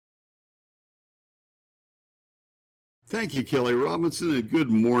Thank you, Kelly Robinson, and good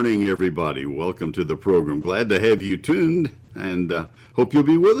morning, everybody. Welcome to the program. Glad to have you tuned, and hope you'll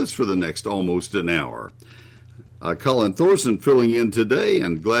be with us for the next almost an hour. Colin Thorson filling in today,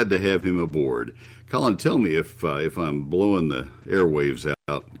 and glad to have him aboard. Colin, tell me if I'm blowing the airwaves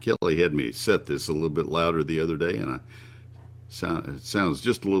out. Kelly had me set this a little bit louder the other day, and it sounds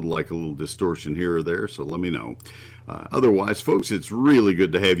just a little like a little distortion here or there, so let me know. Otherwise, folks, it's really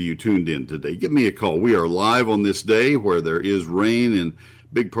good to have you tuned in today. Give me a call. We are live on this day where there is rain in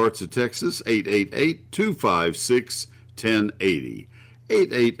big parts of Texas, 888-256-1080.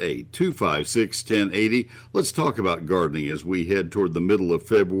 888-256-1080. Let's talk about gardening as we head toward the middle of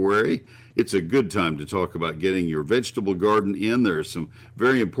February. It's a good time to talk about getting your vegetable garden in. There are some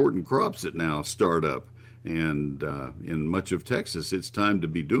very important crops that now start up. And in much of Texas, it's time to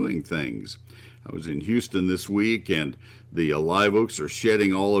be doing things. I was in Houston this week, and the live oaks are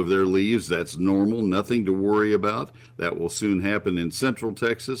shedding all of their leaves. That's normal, nothing to worry about. That will soon happen in central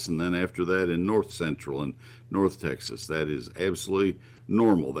Texas, and then after that in north central and north Texas. That is absolutely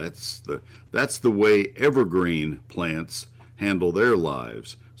normal. That's the way evergreen plants handle their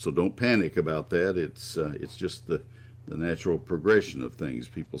lives. So don't panic about that. It's just the natural progression of things.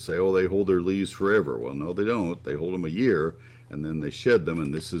 People say, oh, they hold their leaves forever. Well, no, they don't. They hold them a year, and then they shed them,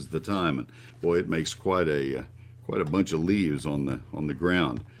 and this is the time. And boy, it makes quite a bunch of leaves on the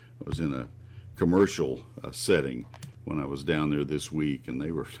ground. I was in a commercial setting when I was down there this week, and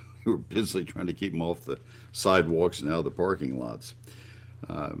they were busy trying to keep them off the sidewalks and out of the parking lots.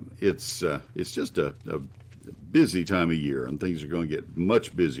 It's just a busy time of year, and things are going to get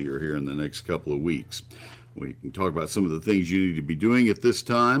much busier here in the next couple of weeks. We can talk about some of the things you need to be doing at this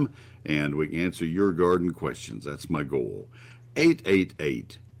time, and we can answer your garden questions. That's my goal.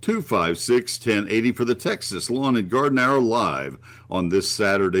 888-256-1080 for the Texas Lawn and Garden Hour live on this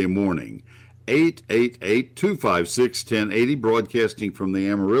Saturday morning. 888-256-1080, broadcasting from the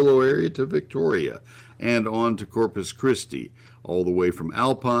Amarillo area to Victoria and on to Corpus Christi, all the way from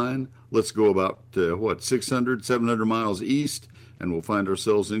Alpine. Let's go about, 600, 700 miles east, and we'll find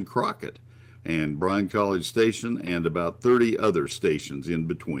ourselves in Crockett and Bryan College Station, and about 30 other stations in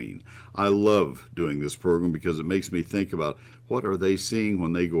between. I love doing this program because it makes me think about what are they seeing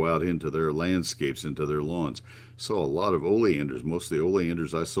when they go out into their landscapes, into their lawns. Saw a lot of oleanders. Most of the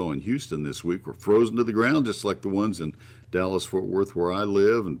oleanders I saw in Houston this week were frozen to the ground, just like the ones in Dallas-Fort Worth where I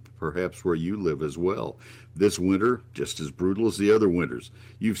live, and perhaps where you live as well. This winter, just as brutal as the other winters.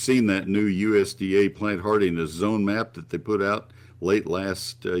 You've seen that new USDA plant hardiness zone map that they put out late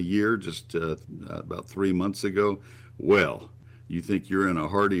last year, just about 3 months ago. Well, you think you're in a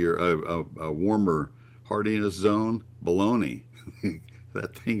warmer hardiness zone? Baloney.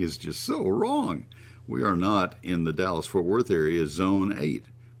 That thing is just so wrong. We are not in the Dallas-Fort Worth area, zone 8.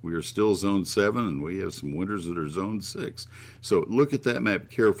 We are still zone 7, and we have some winters that are zone 6. So look at that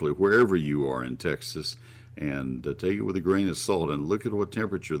map carefully wherever you are in Texas, and take it with a grain of salt, and look at what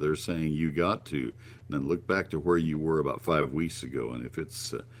temperature they're saying you got to, and then look back to where you were about 5 weeks ago. And if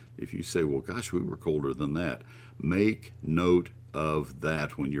you say, well, gosh, we were colder than that, make note of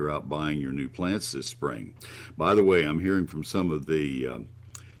that when you're out buying your new plants this spring. By the way, I'm hearing from some of the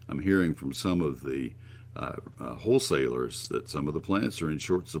wholesalers that some of the plants are in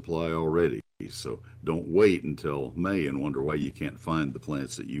short supply already. So don't wait until May and wonder why you can't find the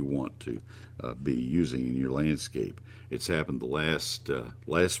plants that you want to be using in your landscape. It's happened the last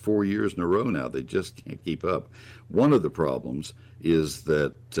 4 years in a row now. They just can't keep up. One of the problems is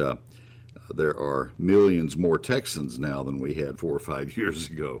that there are millions more Texans now than we had 4 or 5 years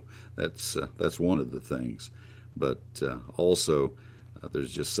ago. That's one of the things. But also,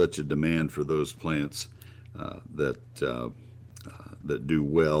 there's just such a demand for those plants that do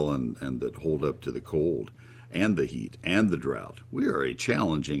well and that hold up to the cold and the heat and the drought. We are a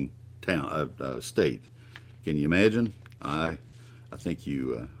challenging state. Can you imagine? I think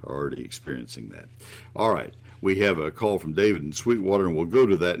you are already experiencing that. All right. We have a call from David in Sweetwater, and we'll go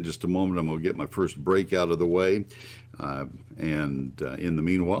to that in just a moment. I'm going to get my first break out of the way. In the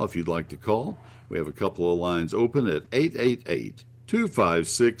meanwhile, if you'd like to call, we have a couple of lines open at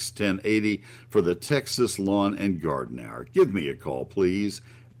 888-256-1080 for the Texas Lawn and Garden Hour. Give me a call, please.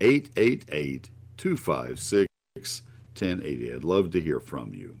 888-256-1080. I'd love to hear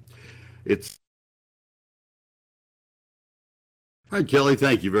from you. All right, Kelly,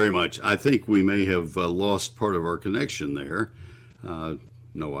 thank you very much. I think we may have lost part of our connection there.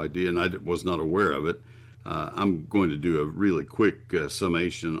 No idea, and I was not aware of it. I'm going to do a really quick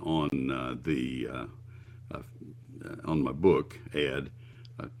summation on on my book ad.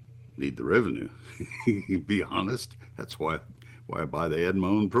 I need the revenue. Be honest. That's why I buy the ad in my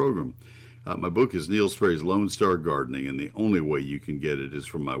own program. My book is Neil Sperry's Lone Star Gardening, and the only way you can get it is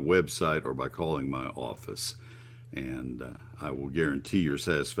from my website or by calling my office. And I will guarantee your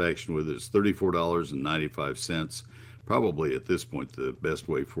satisfaction with it. It's $34.95. Probably at this point, the best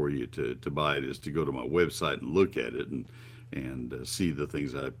way for you to buy it is to go to my website and look at it and see the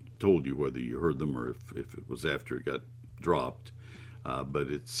things I told you, whether you heard them or if it was after it got dropped. But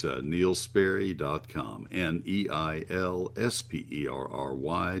it's neilsperry.com,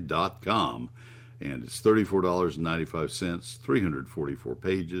 neilsperry.com. And it's $34.95, 344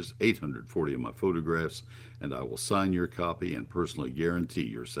 pages, 840 of my photographs, and I will sign your copy and personally guarantee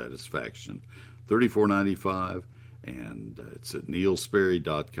your satisfaction. $34.95, and it's at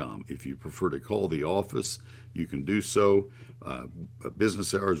neilsperry.com. If you prefer to call the office, you can do so.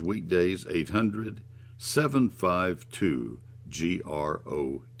 Business hours, weekdays,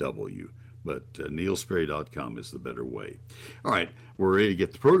 800-752-GROW. But neilsperry.com is the better way. All right, we're ready to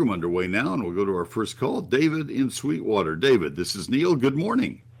get the program underway now, and we'll go to our first call. David in Sweetwater. David, this is Neil. Good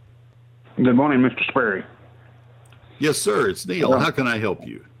morning. Good morning, Mr. Sperry. Yes, sir. It's Neil. How can I help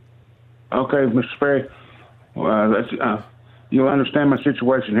you? Okay, Mr. Sperry. You'll understand my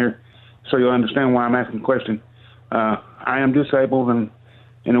situation here, so you'll understand why I'm asking the question. I am disabled and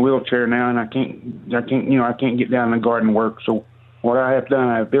in a wheelchair now, and I can't get down in the garden work. So what I have done,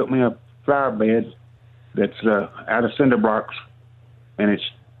 I've built me a flower bed that's out of cinder blocks, and it's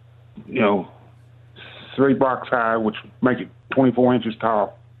 3 blocks high, which make it 24 inches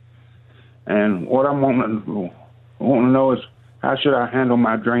tall. And what I'm wanting to know is how should I handle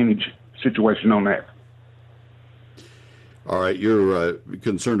my drainage situation on that? All right, you're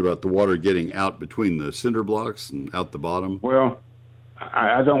concerned about the water getting out between the cinder blocks and out the bottom. Well,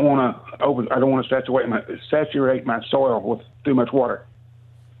 I don't want to saturate my soil with too much water.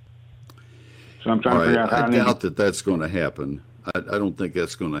 So I'm trying to figure out how I doubt that that's going to happen. I don't think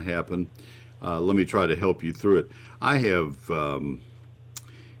that's going to happen. Let me try to help you through it. I am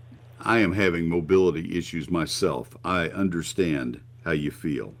having mobility issues myself. I understand how you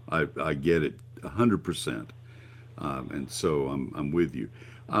feel. I get it 100%. And so I'm with you.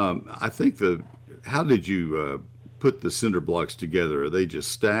 I think how did you put the cinder blocks together? Are they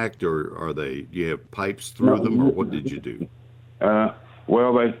just stacked, or do you have pipes through them, or what did you do?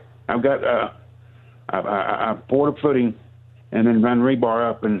 I poured a footing and then run rebar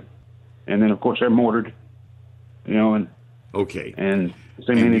up, and then of course they're mortared, and okay. And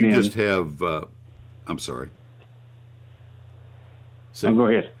you just have. I'm sorry. So go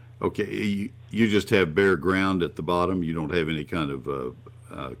ahead. Okay, you just have bare ground at the bottom. You don't have any kind of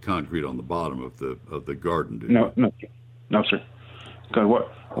concrete on the bottom of the garden, do you? No, sir. Because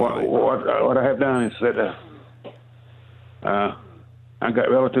what I have done is that I got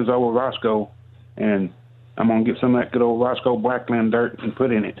relatives over Roscoe, and I'm gonna get some of that good old Roscoe blackland dirt and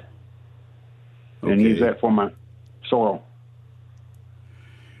put in it, and use that for my soil.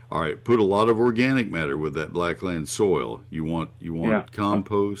 All right, put a lot of organic matter with that blackland soil. You want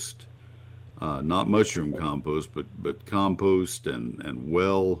compost, not mushroom compost, but compost and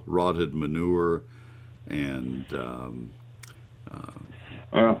well rotted manure and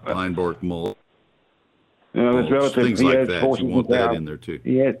pine bark mulch. Things like that. You want that in there too.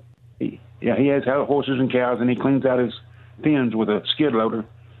 He has horses and cows, and he cleans out his pens with a skid loader,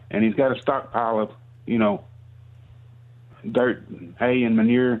 and he's got a stockpile of dirt, hay, and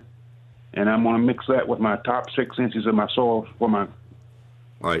manure, and I'm going to mix that with my top 6 inches of my soil for my.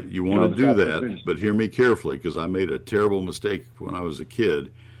 All right, you want to do that, but hear me carefully, because I made a terrible mistake when I was a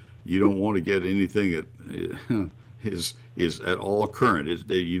kid. You don't want to get anything that is at all current.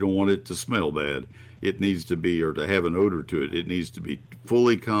 You don't want it to smell bad. It needs to be, or to have an odor to it, it needs to be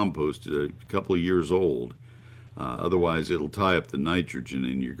fully composted, a couple of years old. Otherwise, it'll tie up the nitrogen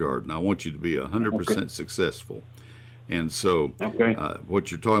in your garden. I want you to be 100% successful. And so what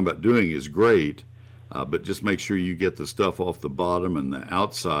you're talking about doing is great, but just make sure you get the stuff off the bottom and the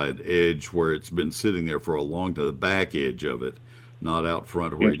outside edge where it's been sitting there for a long time, the back edge of it, not out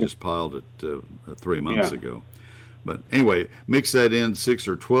front where you just piled it 3 months ago. But anyway, mix that in 6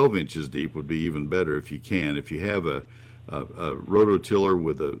 or 12 inches deep would be even better if you can. If you have a rototiller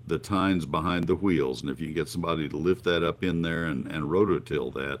with the tines behind the wheels, and if you can get somebody to lift that up in there and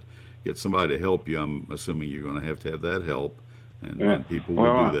rototill that, get somebody to help you. I'm assuming you're going to have that help, and people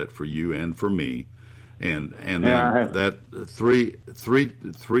will do that for you and for me. And then that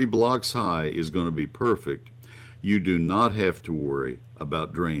three blocks high is going to be perfect. You do not have to worry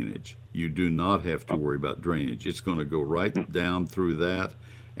about drainage. It's going to go right down through that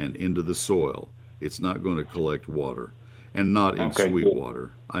and into the soil. It's not going to collect water, and not in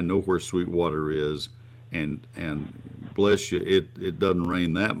Sweetwater. I know where Sweetwater is, and bless you, it doesn't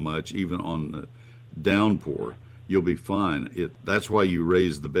rain that much, even on the downpour. You'll be fine. That's why you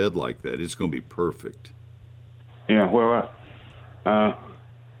raise the bed like that. It's going to be perfect. Yeah, well,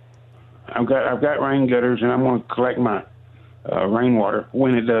 I've got rain gutters, and I'm going to collect my rainwater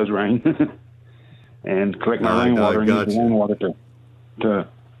when it does rain, and collect my rainwater and use the rainwater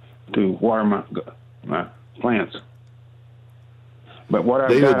to water my plants. But what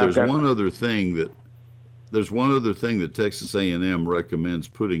I've got, there's one other thing that Texas A&M recommends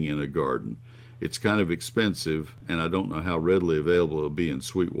putting in a garden. It's kind of expensive, and I don't know how readily available it'll be in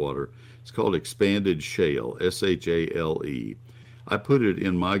Sweetwater. It's called expanded shale, SHALE. I put it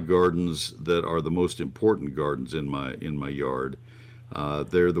in my gardens that are the most important gardens in my yard.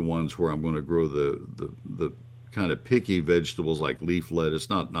 They're the ones where I'm going to grow the kind of picky vegetables like leaf lettuce,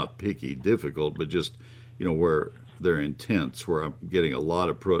 not picky, difficult, but just, where they're intense, where I'm getting a lot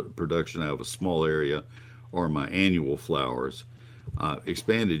of production out of a small area, or my annual flowers.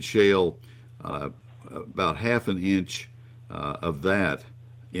 Expanded shale, about half an inch of that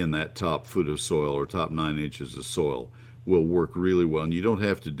in that top foot of soil or top 9 inches of soil will work really well. And you don't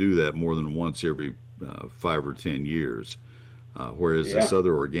have to do that more than once every 5 or 10 years. Whereas this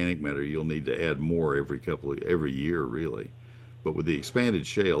other organic matter, you'll need to add more every year, really. But with the expanded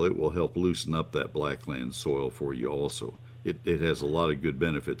shale, it will help loosen up that blackland soil for you also. It has a lot of good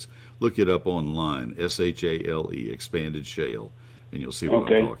benefits. Look it up online, SHALE, expanded shale, and you'll see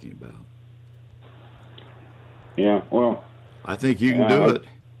what I'm talking about. Yeah, well, I think you can do it.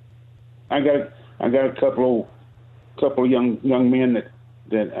 I got a couple young men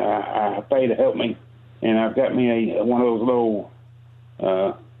that I pay to help me, and I've got me one of those little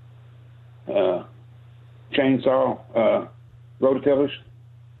chainsaw rototillers.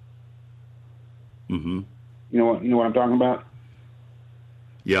 Mm-hmm. You know what I'm talking about?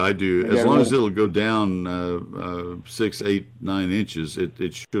 Yeah, I do. As long as it'll go down 6, 8, 9 inches,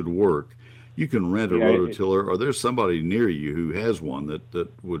 it should work. You can rent a rototiller, or there's somebody near you who has one that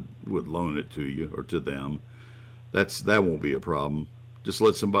would loan it to you or to them. That won't be a problem. Just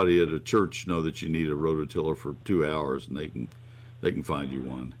let somebody at a church know that you need a rototiller for 2 hours, and they can find you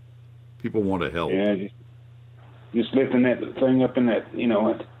one. People want to help. Yeah, just lifting that thing up in that,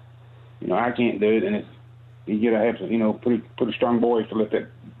 I can't do it, and you gotta have to, pretty strong boys to lift that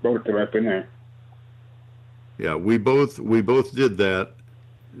rototiller up in there. Yeah, we both did that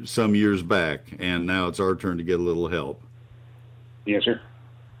some years back, and now it's our turn to get a little help. Yes, sir.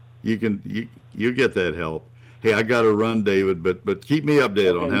 You get that help. Hey, I got to run, David, but keep me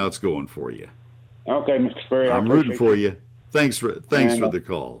updated on how it's going for you. Okay, Mr. Sperry. I'm rooting for you. Thanks for the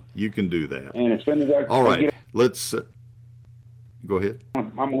call. You can do that. And as soon as I all right, let's go ahead.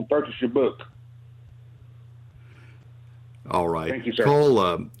 I'm going to purchase your book. All right. Thank you, sir.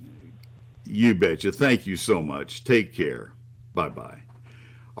 Cole, you betcha. Thank you so much. Take care. Bye-bye.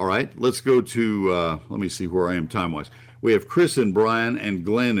 All right, let's go to, let me see where I am time-wise. We have Chris and Brian and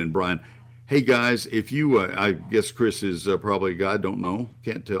Glenn and Brian. Hey, guys, if you, I guess Chris is probably a guy, don't know,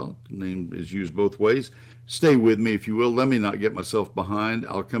 can't tell. The name is used both ways. Stay with me, if you will. Let me not get myself behind.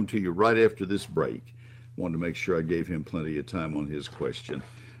 I'll come to you right after this break. Wanted to make sure I gave him plenty of time on his question,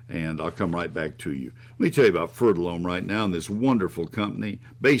 and I'll come right back to you. Let me tell you about Fertilome right now and this wonderful company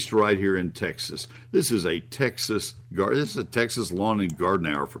based right here in Texas. This is a Texas Lawn and Garden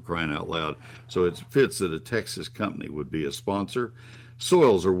Hour, for crying out loud. So it fits that a Texas company would be a sponsor.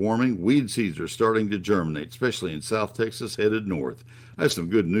 Soils are warming, weed seeds are starting to germinate, especially in South Texas headed north. I have some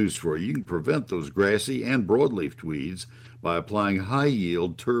good news for you. You can prevent those grassy and broadleaf weeds by applying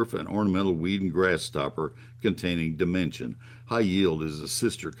high-yield turf and ornamental weed and grass stopper containing Dimension. High Yield is a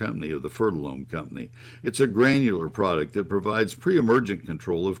sister company of the Fertilome Company. It's a granular product that provides pre-emergent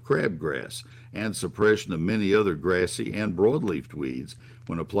control of crabgrass and suppression of many other grassy and broadleaf weeds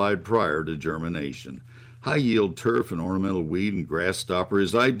when applied prior to germination. High-yield turf and ornamental weed and grass stopper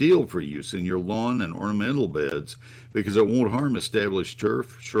is ideal for use in your lawn and ornamental beds because it won't harm established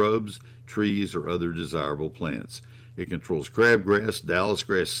turf, shrubs, trees, or other desirable plants. It controls crabgrass, Dallas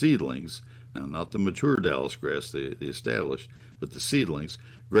grass seedlings, now not the mature Dallas grass, the established, but the seedlings,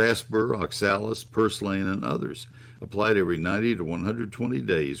 grass burr, oxalis, purslane, and others, applied every 90 to 120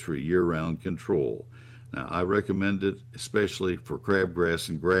 days for year-round control. Now, I recommend it especially for crabgrass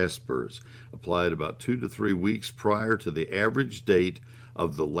and grass burrs, applied about 2 to 3 weeks prior to the average date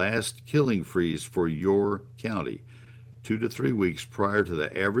of the last killing freeze for your county. 2 to 3 weeks prior to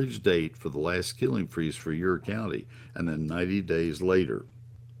the average date for the last killing freeze for your county, and then 90 days later.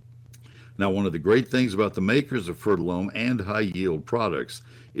 Now, one of the great things about the makers of Fertilome and high-yield products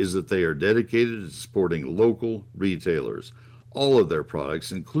is that they are dedicated to supporting local retailers. All of their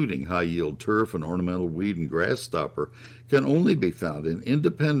products, including high-yield turf and ornamental weed and grass stopper, can only be found in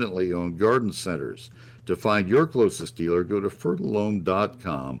independently owned garden centers. To find your closest dealer, go to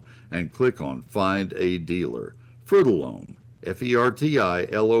fertilome.com and click on Find a Dealer. Fertilome,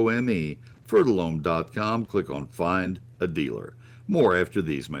 Fertilome, fertilome.com, click on Find a Dealer. More after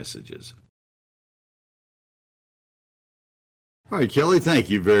these messages. All right, Kelly, thank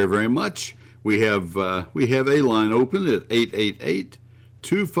you very, very much. We have a line open at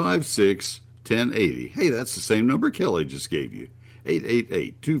 888-256-1080. Hey, that's the same number Kelly just gave you.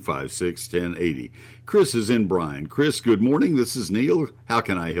 888-256-1080. Chris is in Bryan. Chris, good morning. This is Neil. How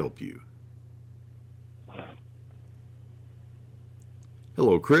can I help you?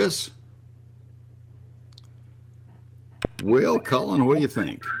 Hello, Chris. Well, Colin, what do you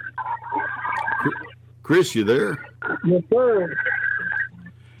think? Chris, you there? Yes, sir.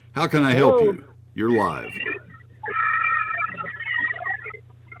 How can I help you? You're live.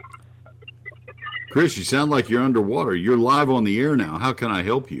 Chris, you sound like you're underwater. You're live on the air now. How can I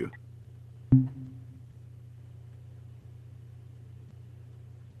help you?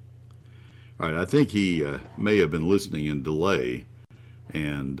 All right, I think he may have been listening in delay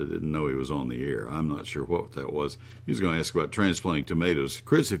and didn't know he was on the air. I'm not sure what that was. He was going to ask about transplanting tomatoes.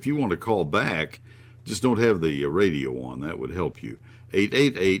 Chris, if you want to call back, just don't have the radio on. That would help you.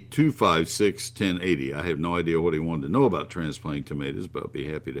 888-256-1080. I have no idea what he wanted to know about transplanting tomatoes, but I'll be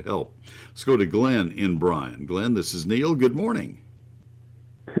happy to help. Let's go to Glenn in Bryan. Glenn, this is Neil. Good morning.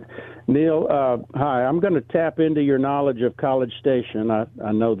 Neil, hi. I'm going to tap into your knowledge of College Station. I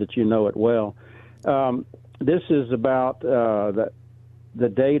know that you know it well. This is about the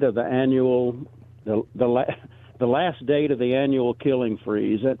date of the annual, the last date of the annual killing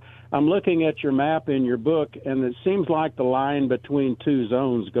freeze. And I'm looking at your map in your book, and it seems like the line between two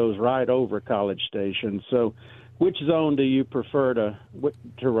zones goes right over College Station. So which zone do you prefer to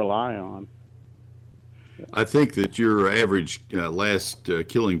rely on? I think that your average last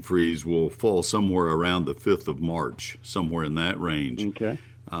killing freeze will fall somewhere around the 5th of March, somewhere in that range. Okay.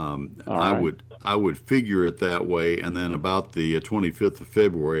 I would figure it that way, and then about the 25th of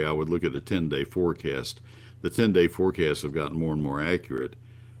February, I would look at a 10-day forecast. The 10-day forecasts have gotten more and more accurate,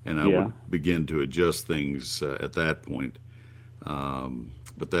 and I would begin to adjust things at that point.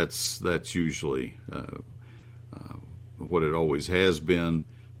 But that's usually what it always has been.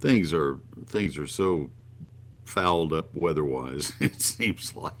 Things are so fouled up weather-wise. It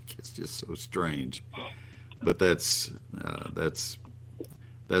seems like it's just so strange. But that's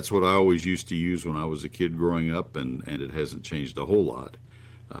what I always used to use when I was a kid growing up, and it hasn't changed a whole lot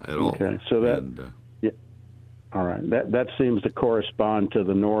at all. Okay, so that all right. That seems to correspond to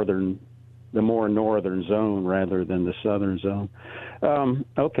the more northern zone rather than the southern zone.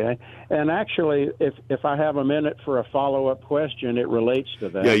 Okay. And actually, if I have a minute for a follow-up question, it relates to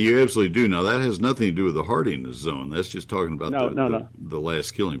that. Yeah, you absolutely do. Now, that has nothing to do with the hardiness zone. That's just talking about the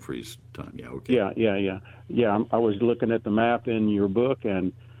last killing freeze time. Yeah, okay. Yeah, I was looking at the map in your book,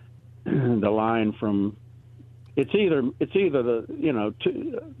 and the line from it's either the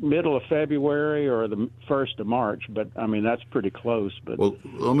middle of February or the 1st of March, but I mean that's pretty close. But well,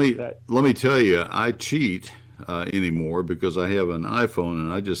 let me tell you, I cheat anymore because I have an iPhone,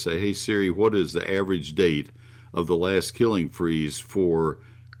 and I just say, "Hey Siri, what is the average date of the last killing freeze for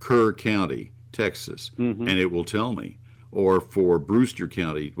Kerr County, Texas?" Mm-hmm. And it will tell me. Or for Brewster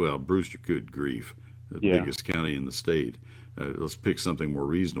County, well, Brewster, good grief, the biggest county in the state. Let's pick something more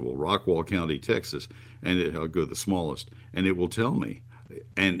reasonable. Rockwall County, Texas, and I'll go the smallest, and it will tell me.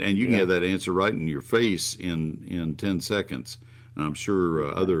 And you can have that answer right in your face in 10 seconds. And I'm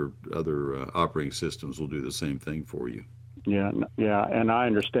sure other operating systems will do the same thing for you. Yeah, and I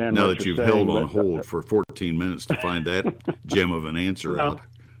understand. Now what that you're you've saying, held on hold for 14 minutes to find that gem of an answer out,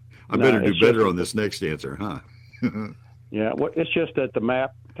 I better do better on this next answer, huh? Yeah, well, it's just that the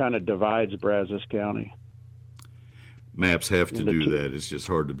map kind of divides Brazos County. Maps have to do that. It's just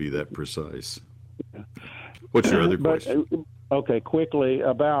hard to be that precise. Yeah. What's your other question? Okay, quickly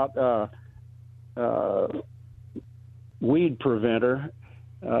about weed preventer.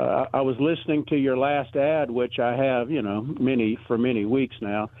 I was listening to your last ad, which I have, for many weeks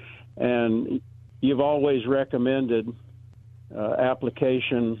now, and you've always recommended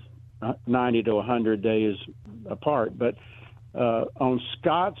application 90 to 100 days apart. But on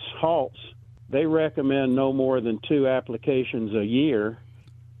Scott's halts, they recommend no more than 2 applications a year.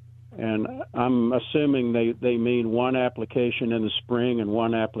 And I'm assuming they mean 1 application in the spring and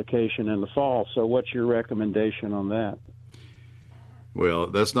 1 application in the fall. So what's your recommendation on that? Well,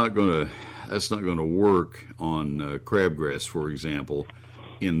 that's not going to work on crabgrass, for example,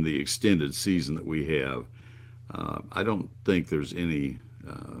 in the extended season that we have. I don't think there's any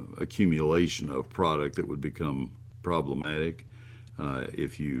accumulation of product that would become problematic.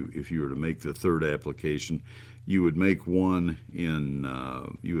 If you were to make the third application, you would make one in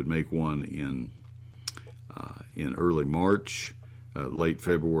early March, late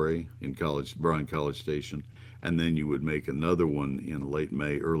February in Bryan College Station, and then you would make another one in late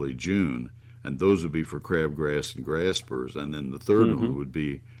May, early June, and those would be for crabgrass and grassburrs, and then the third one would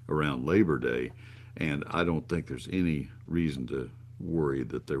be around Labor Day, and I don't think there's any reason to worry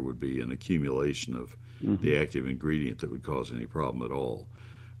that there would be an accumulation of the active ingredient that would cause any problem at all.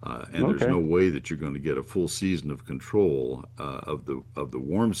 And there's no way that you're going to get a full season of control of the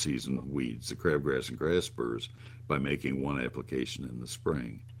warm season weeds, the crabgrass and grassburrs, by making one application in the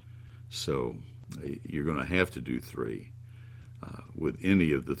spring. So you're going to have to do three with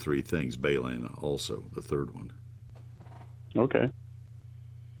any of the three things. Baleen also, the third one. Okay.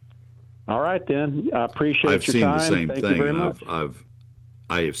 All right then. I appreciate I've your seen time. the same Thank thing, you very and much.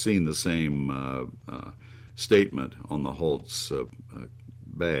 I have seen the same statement on the Halt's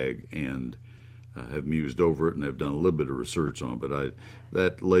bag, and have mused over it, and have done a little bit of research on it. But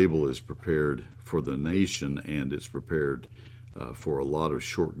that label is prepared for the nation, and it's prepared for a lot of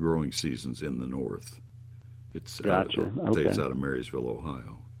short growing seasons in the north. It's Gotcha. It's out of Marysville,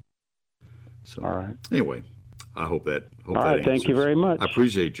 Ohio. So All right. anyway, I hope that All right. Thank you answers. very much. I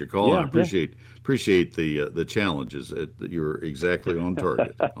appreciate your call. Yeah, I appreciate the challenges that you're exactly on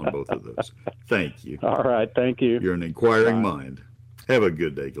target on both of those. Thank you. All right. Thank you. You're an inquiring Bye. mind. Have a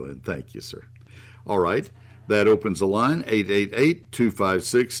good day, Glenn. Thank you, sir. All right. That opens the line,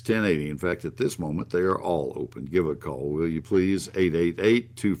 888-256-1080. In fact, at this moment, they are all open. Give a call, will you please?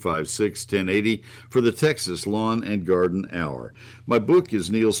 888-256-1080 for the Texas Lawn and Garden Hour. My book is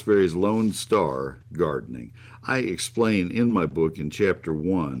Neil Sperry's Lone Star Gardening. I explain in my book in Chapter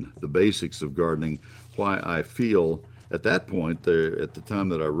 1 the basics of gardening, why I feel at that point, at the time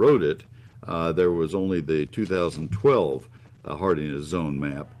that I wrote it, there was only the 2012 hardiness zone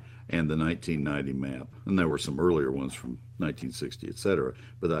map and the 1990 map, and there were some earlier ones from 1960, etc.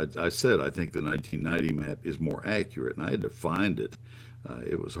 But I said I think the 1990 map is more accurate, and I had to find it.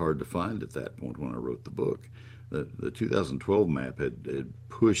 It was hard to find at that point when I wrote the book. The 2012 map had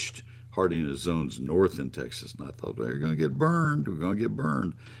pushed hardiness zones north in Texas, and I thought they're going to get burned. We're going to get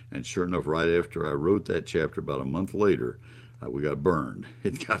burned, and sure enough, right after I wrote that chapter, about a month later, we got burned.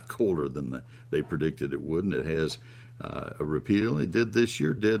 It got colder than they predicted it would, and it has. Repeatedly did this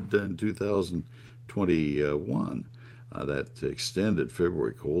year, did in 2021, that extended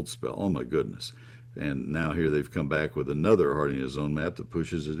February cold spell. Oh my goodness. And now here they've come back with another hardiness zone map that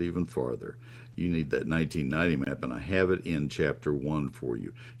pushes it even farther. You need that 1990 map, and I have it in Chapter 1 for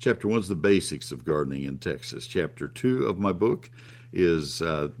you. Chapter 1 is the basics of gardening in Texas. Chapter 2 of my book is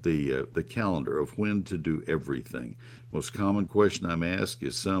the calendar of when to do everything. Most common question I'm asked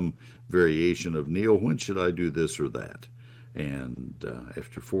is some variation of, Neil, when should I do this or that? And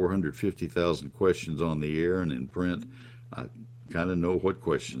after 450,000 questions on the air and in print, I kind of know what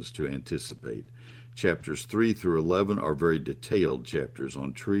questions to anticipate. Chapters 3 through 11 are very detailed chapters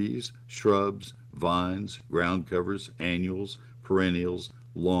on trees, shrubs, vines, ground covers, annuals, perennials,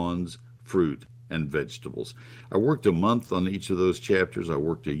 lawns, fruit, and vegetables. I worked a month on each of those chapters. I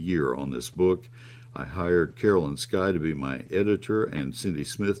worked a year on this book. I hired Carolyn Skye to be my editor and Cindy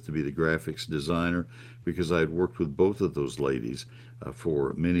Smith to be the graphics designer, because I had worked with both of those ladies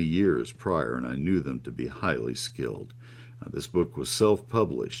for many years prior, and I knew them to be highly skilled. This book was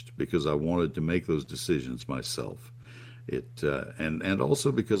self-published because I wanted to make those decisions myself. And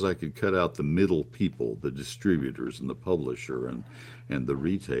also because I could cut out the middle people, the distributors and the publisher and the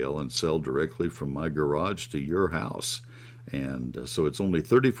retail, and sell directly from my garage to your house. And so it's only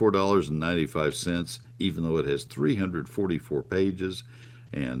 $34.95, even though it has 344 pages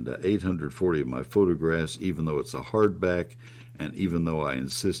and 840 of my photographs, even though it's a hardback, and even though I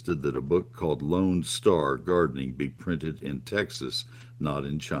insisted that a book called Lone Star Gardening be printed in Texas, not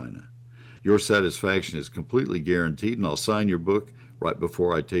in China. Your satisfaction is completely guaranteed, and I'll sign your book right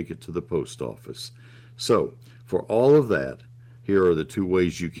before I take it to the post office. So, for all of that, here are the two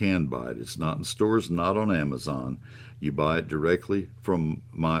ways you can buy it. It's not in stores, not on Amazon. You buy it directly from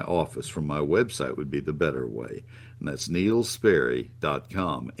my office, from my website would be the better way. And that's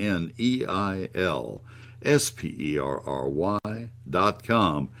neilsperry.com,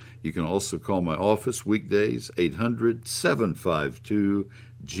 neilsperry.com. You can also call my office weekdays,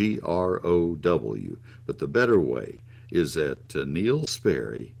 800-752-GROW. But the better way is at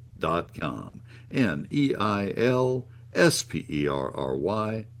neilsperry.com,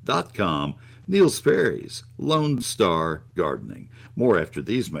 neilsperry.com. Neil Sperry's Lone Star Gardening. More after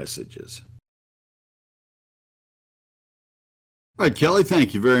these messages. All right, Kelly,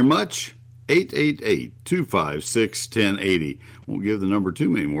 thank you very much. 888-256-1080. Won't give the number too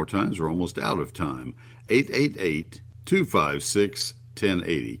many more times. We're almost out of time.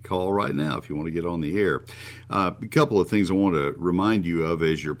 888-256-1080. Call right now if you want to get on the air. A couple of things I want to remind you of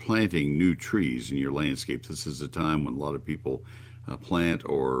as you're planting new trees in your landscape. This is a time when a lot of people plant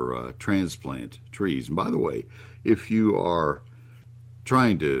or transplant trees. And by the way, if you are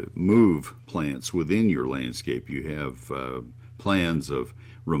trying to move plants within your landscape, you have plans of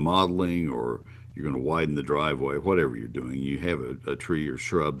remodeling, or you're going to widen the driveway, whatever you're doing, you have a tree or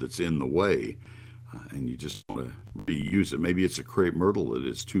shrub that's in the way, and you just want to reuse it. Maybe it's a crepe myrtle that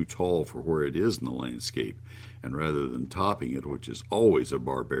is too tall for where it is in the landscape, and rather than topping it, which is always a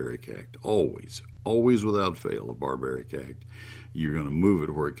barbaric act, always without fail a barbaric act, you're going to move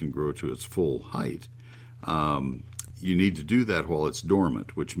it where it can grow to its full height. You need to do that while it's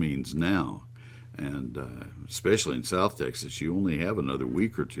dormant, which means now. And especially in South Texas, you only have another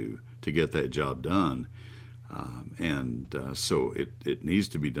week or two to get that job done. So it needs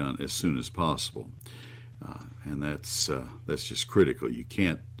to be done as soon as possible. And that's just critical. You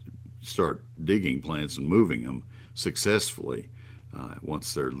can't start digging plants and moving them successfully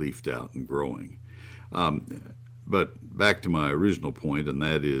once they're leafed out and growing. But back to my original point, and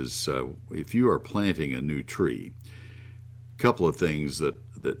that is if you are planting a new tree, a couple of things that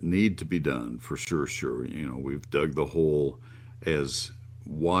need to be done for sure. You know, we've dug the hole as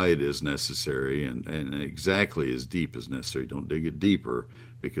wide as necessary and exactly as deep as necessary. Don't dig it deeper,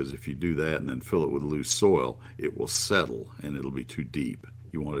 because if you do that and then fill it with loose soil, it will settle and it'll be too deep.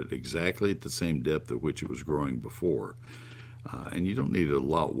 You want it exactly at the same depth at which it was growing before. And you don't need it a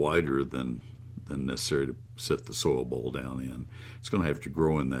lot wider than necessary to set the soil bowl down in. It's going to have to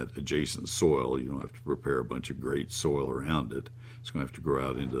grow in that adjacent soil. You don't have to prepare a bunch of great soil around it. It's going to have to grow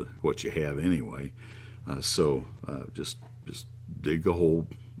out into what you have anyway. So just dig a hole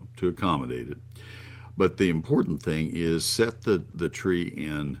to accommodate it. But the important thing is set the tree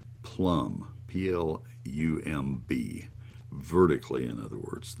in plumb, Plumb, vertically, in other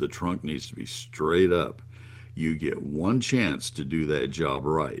words. The trunk needs to be straight up. You get one chance to do that job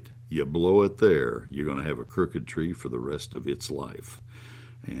right. You blow it there, you're going to have a crooked tree for the rest of its life.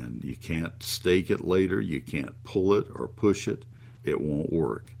 And you can't stake it later, you can't pull it or push it. It won't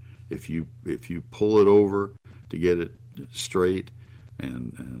work. If you pull it over to get it straight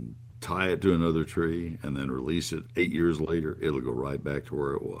and tie it to another tree and then release it 8 years later, it'll go right back to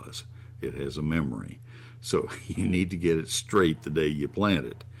where it was. It has a memory. So you need to get it straight the day you plant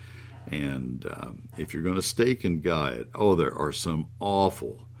it. And if you're going to stake and guy it, there are some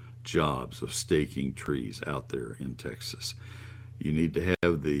awful jobs of staking trees out there in Texas. You need to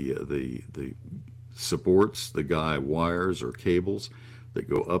have the supports, the guy wires or cables that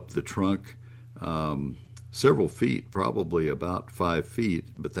go up the trunk several feet, probably about 5 feet,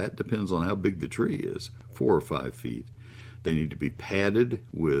 but that depends on how big the tree is, 4 or 5 feet. They need to be padded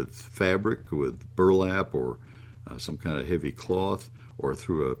with fabric, with burlap or some kind of heavy cloth, or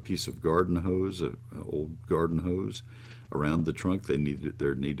through a piece of garden hose, an old garden hose, around the trunk. There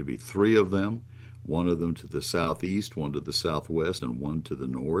need to be 3 of them, one of them to the southeast, one to the southwest, and one to the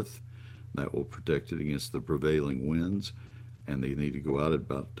north. That will protect it against the prevailing winds. And they need to go out at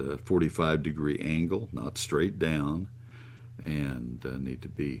about a 45-degree angle, not straight down, and need to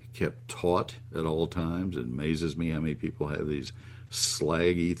be kept taut at all times. It amazes me how many people have these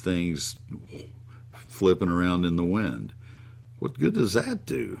slaggy things flipping around in the wind. What good does that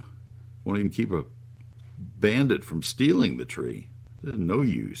do? Won't even keep a bandit from stealing the tree. There's no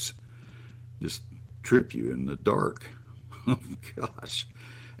use. Just trip you in the dark. Oh gosh.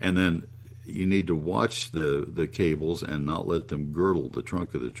 And then you need to watch the cables and not let them girdle the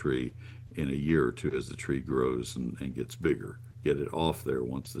trunk of the tree in a year or two as the tree grows and gets bigger. Get it off there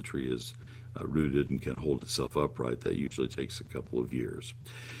once the tree is rooted and can hold itself upright. That usually takes a couple of years.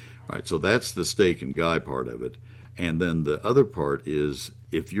 All right, so that's the stake and guy part of it. And then the other part is,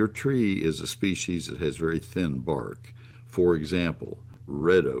 if your tree is a species that has very thin bark, for example,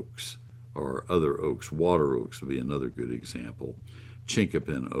 red oaks or other oaks, water oaks would be another good example,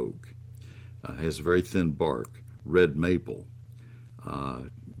 chinkapin oak, has very thin bark, red maple,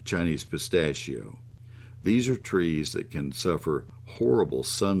 Chinese pistachio. These are trees that can suffer horrible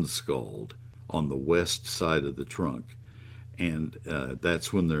sun scald on the west side of the trunk, and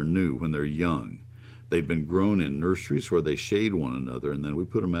that's when they're new, when they're young. They've been grown in nurseries where they shade one another, and then we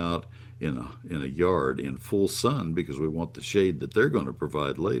put them out in a yard in full sun because we want the shade that they're going to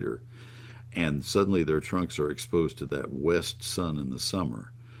provide later. And suddenly their trunks are exposed to that west sun in the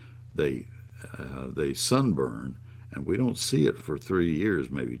summer. They sunburn, and we don't see it for 3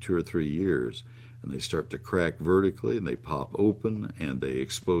 years, maybe 2 or 3 years. and they start to crack vertically, and they pop open, and they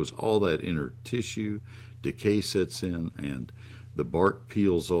expose all that inner tissue. Decay sets in, and the bark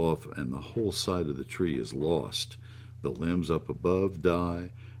peels off, and the whole side of the tree is lost. The limbs up above die,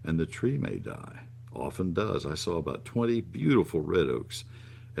 and the tree may die. Often does. I saw about 20 beautiful red oaks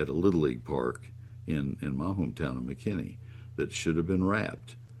at a Little League park in my hometown of McKinney that should have been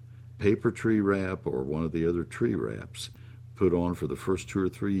wrapped. Paper tree wrap or one of the other tree wraps put on for the first 2 or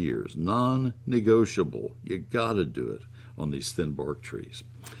 3 years. Non-negotiable. You got to do it on these thin bark trees.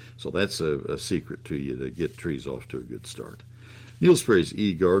 So that's a secret to you to get trees off to a good start. Neil Sperry's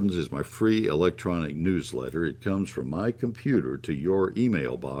eGardens is my free electronic newsletter. It comes from my computer to your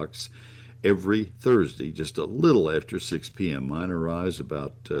email box every Thursday, just a little after 6 p.m. Mine arrives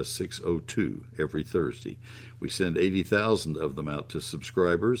about 6:02 every Thursday. We send 80,000 of them out to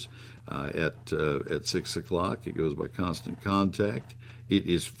subscribers at 6 o'clock. It goes by Constant Contact. It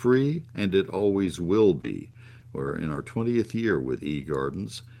is free, and it always will be. We're in our 20th year with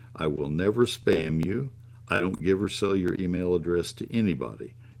eGardens. I will never spam you. I don't give or sell your email address to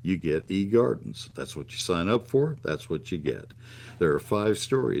anybody. You get eGardens. That's what you sign up for. That's what you get. There are 5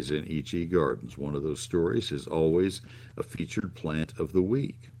 stories in each eGardens. One of those stories is always a featured plant of the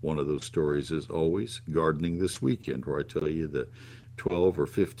week. One of those stories is always gardening this weekend, where I tell you the 12 or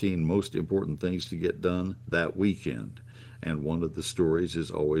 15 most important things to get done that weekend. And one of the stories is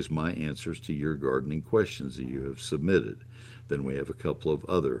always my answers to your gardening questions that you have submitted. Then we have a couple of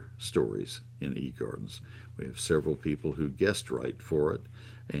other stories in eGardens. We have several people who guest write for it,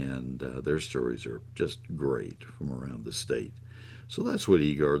 and their stories are just great from around the state. So that's what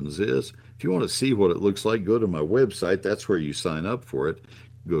eGardens is. If you want to see what it looks like, go to my website. That's where you sign up for it.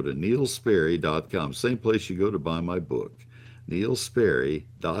 Go to neilsperry.com, same place you go to buy my book,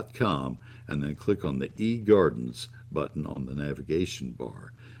 neilsperry.com, and then click on the eGardens button on the navigation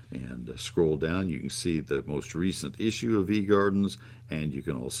bar. And scroll down, you can see the most recent issue of eGardens, and you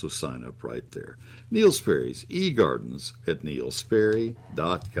can also sign up right there. Neil Sperry's eGardens at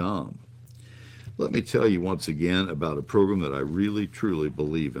neilsperry.com. Let me tell you once again about a program that I really, truly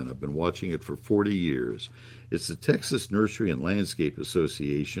believe in. I've been watching it for 40 years. It's the Texas Nursery and Landscape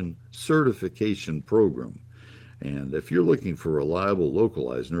Association Certification Program. And if you're looking for reliable,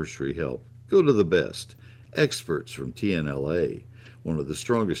 localized nursery help, go to the best. Experts from TNLA, one of the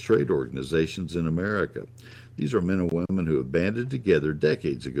strongest trade organizations in America. These are men and women who have banded together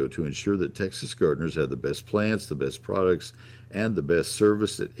decades ago to ensure that Texas gardeners have the best plants, the best products, and the best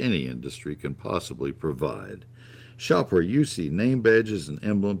service that any industry can possibly provide. Shop where you see name badges and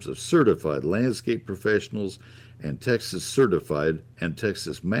emblems of certified landscape professionals and Texas certified and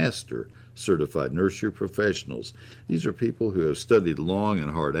Texas master certified nursery professionals. These are people who have studied long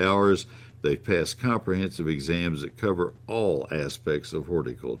and hard hours. They've passed comprehensive exams that cover all aspects of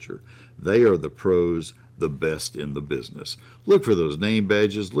horticulture. They are the pros, the best in the business. Look for those name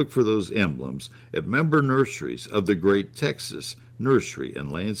badges, look for those emblems at member nurseries of the great Texas Nursery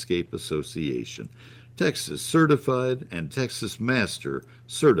and Landscape Association. Texas Certified and Texas Master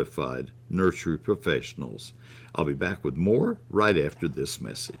Certified Nursery Professionals. I'll be back with more right after this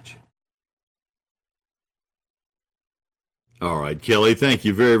message. All right, Kelly, thank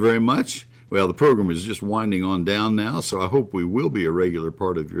you very, very much. Well, the program is just winding on down now, so I hope we will be a regular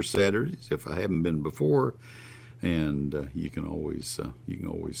part of your Saturdays if I haven't been before. And you can always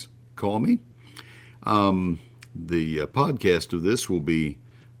call me. The podcast of this will be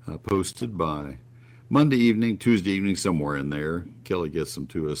posted by Monday evening, Tuesday evening, somewhere in there. Kelly gets them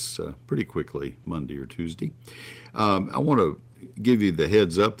to us pretty quickly, Monday or Tuesday. I want to give you the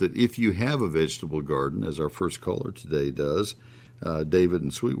heads up that if you have a vegetable garden, as our first caller today does, David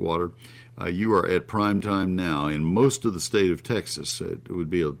in Sweetwater, you are at prime time now in most of the state of Texas. It would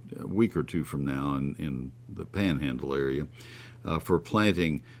be a week or two from now in the Panhandle area for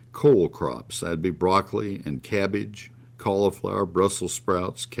planting cole crops. That'd be broccoli and cabbage, cauliflower, Brussels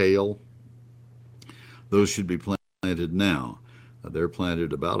sprouts, kale. Those should be planted now. They're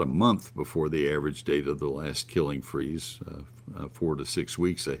planted about a month before the average date of the last killing freeze, 4 to 6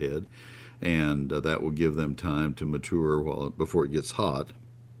 weeks ahead, and that will give them time to mature before it gets hot.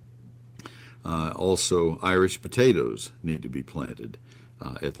 Also, Irish potatoes need to be planted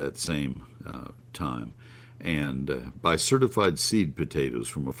at that same time. And buy certified seed potatoes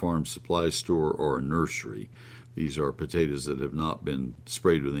from a farm supply store or a nursery. These are potatoes that have not been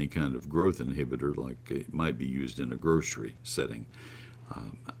sprayed with any kind of growth inhibitor like it might be used in a grocery setting.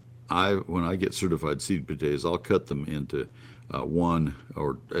 When I get certified seed potatoes, I'll cut them into one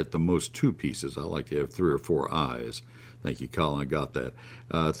or at the most 2 pieces. I like to have 3 or 4 eyes. Thank you, Colin. I got that.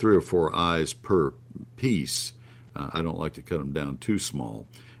 3 or 4 eyes per piece. I don't like to cut them down too small.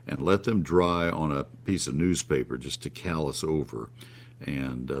 and let them dry on a piece of newspaper just to callus over,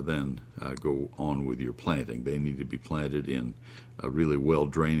 and then go on with your planting. They need to be planted in a really well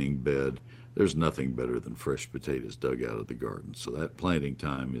draining bed. There's nothing better than fresh potatoes dug out of the garden. So that planting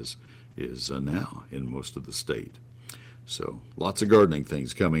time is now in most of the state. So lots of gardening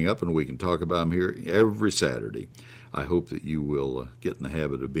things coming up, and we can talk about them here every Saturday. I hope that you will get in the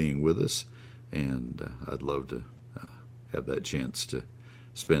habit of being with us, and I'd love to have that chance to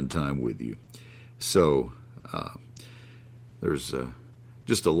spend time with you. So there's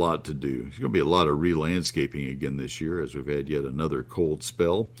just a lot to do. There's going to be a lot of re-landscaping again this year, as we've had yet another cold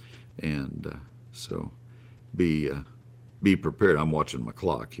spell, and so be prepared. I'm watching my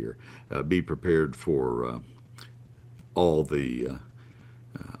clock here. Be prepared for all the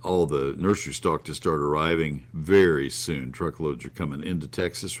nursery stock to start arriving very soon. Truckloads are coming into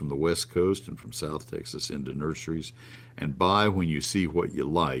Texas from the West Coast and from South Texas into nurseries. And buy when you see what you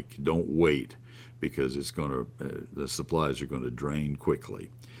like. Don't wait, because the supplies are going to drain quickly.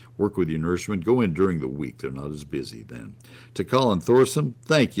 Work with your nurseryman. Go in during the week. They're not as busy then. To Colin Thorson,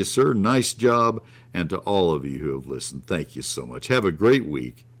 thank you, sir. Nice job. And to all of you who have listened, thank you so much. Have a great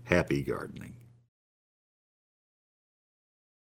week. Happy gardening.